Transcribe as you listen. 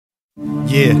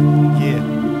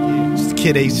Yeah. It's the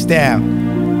kid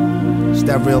ASTAL. It's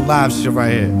that real live shit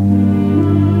right here.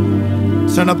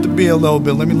 Turn up the beat a little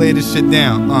bit. Let me lay this shit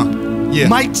down. Yeah.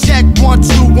 Mic check, 1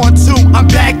 2 1 2. I'm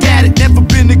back at it. Never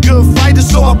been a good fighter,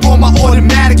 so I brought my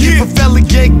automatic. If a fella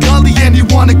get gully and he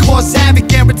wanna cause havoc,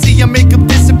 guarantee I make him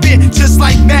disappear just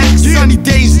like magic. Sunny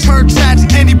days turn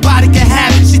tragic, anybody can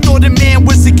have it. She thought a man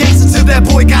was a gangster till that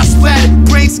boy got splattered.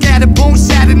 Brain scattered, bone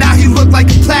shattered, now he look like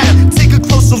a platter. Take a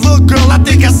closer look, girl, I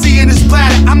think I see in his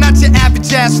bladder. I'm not your average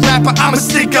ass rapper, I'm a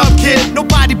stick-up kid.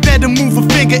 Nobody better move a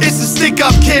finger, it's a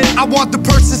stick-up kid. I want the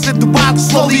purses at the wild,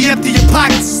 slowly empty your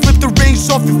pockets. Slip the rings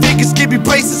off your fingers, give me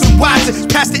braces and watches.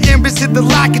 Pass the earrings in the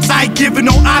lockets, I ain't giving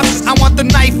no options. I want the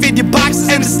knife in your boxes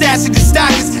and the stash in your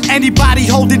stockings. Anybody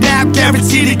holding out,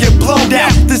 guaranteed to get blown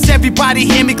out. Does everybody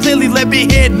hear me clearly? Let me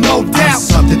hear it, no doubt. I'm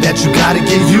something that you gotta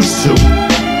get used to.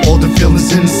 All the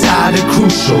feelings inside are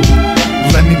crucial.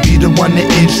 Let me be the one to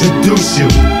introduce you.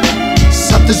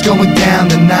 Something's going down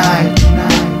tonight.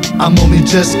 I'm only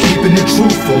just keeping it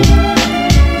truthful.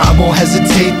 I won't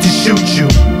hesitate to shoot you.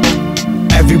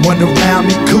 Everyone around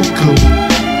me cuckoo.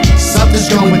 Something's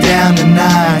going down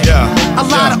tonight. A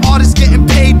lot of artists getting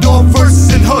paid off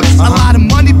verses and hooks. A lot of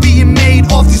money being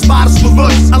made off these models for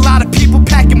looks. A lot of people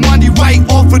packing money right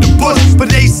off of the bush, but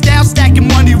they style stacking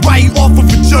money right off of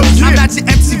a joke. I'm not your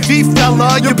MTV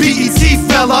fella, your BET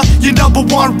fella, your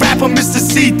 #1 rapper, Mr.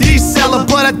 CD seller.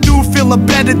 But I do feel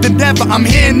better than ever. I'm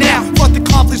here now. Fuck the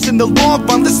conflicts in the long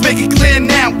run, let's make it clear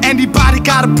now. Anybody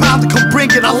got a problem, come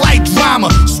bring it. I like drama.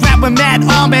 Strap with mad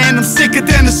armor and I'm sicker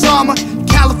than a summer.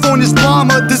 California's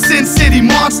llama, the Sin City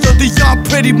monster, the young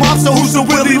pretty monster who's a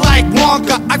Willy like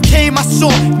Wonka. I came, I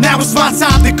saw, now it's my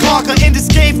time to conquer. In this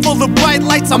game full of bright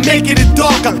lights, I'm making it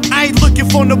darker. I ain't looking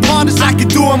for no partners, I can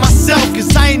do it myself.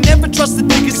 Cause I ain't never trusted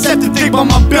a thing except the thing by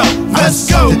my belt. Let's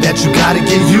go. Something that you gotta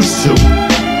get used to.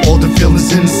 All the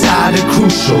feelings inside are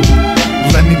crucial.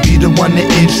 Let me be the one to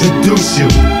introduce you.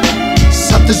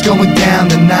 Something's going down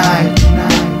tonight.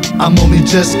 I'm only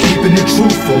just keeping it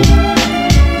truthful.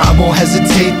 I won't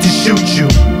hesitate to shoot you.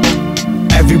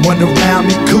 Everyone around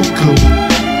me cuckoo.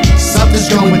 Something's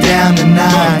going down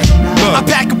tonight. I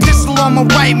pack a pistol on my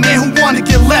right, man, who wanna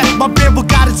get left? My barrel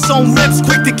got its own lips,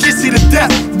 quick to kiss you to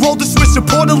death. Roll the switch and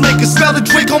pour the liquor, smell the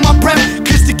drink on my breath.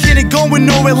 Cause the kid ain't going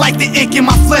nowhere like the ink in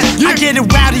my flesh. I get it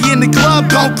rowdy in the club,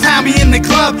 don't clown me in the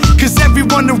club. Cause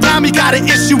everyone around me got an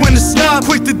issue in the snub.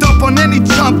 Quick to dump on any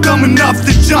jump, dumb enough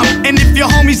to jump. And if your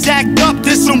homies act up,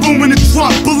 there's some room in the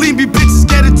trunk. Believe me, bitches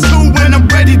get it too when I'm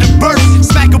ready to burst.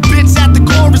 Smack a bitch at the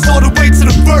chorus all the way to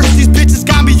the verse. These bitches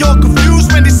got me all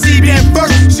confused when they see me at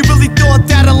first. She really thought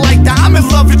that I like that, I'm in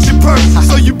love with your purse.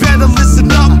 So you better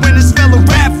listen up when this fella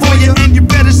rap for you. And you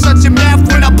better shut your mouth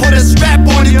when I put a strap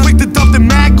on you. Quick to dump the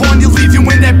Mac on you, leave you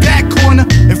in that back corner.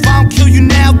 If I don't kill you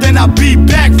now, then I'll be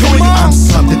back for you. I'm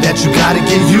something that you gotta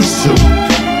get used to.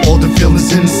 All the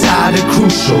feelings inside are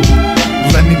crucial.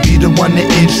 Let me be the one to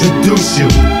introduce you.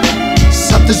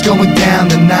 Something's going down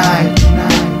tonight.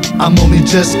 I'm only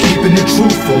just keeping it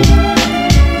truthful.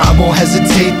 I won't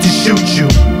hesitate to shoot you.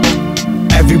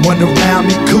 Everyone around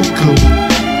me cuckoo.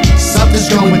 Something's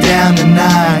going down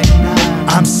tonight.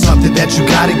 I'm something that you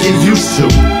gotta get used to.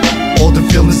 All the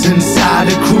feelings inside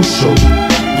are crucial.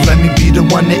 Let me be the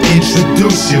one to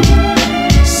introduce you.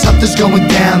 Something's going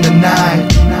down tonight.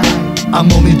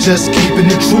 I'm only just keeping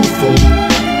it truthful.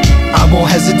 I won't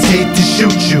hesitate to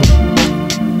shoot you.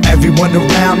 Everyone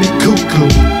around me cuckoo.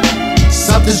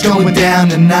 Something's going down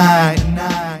tonight.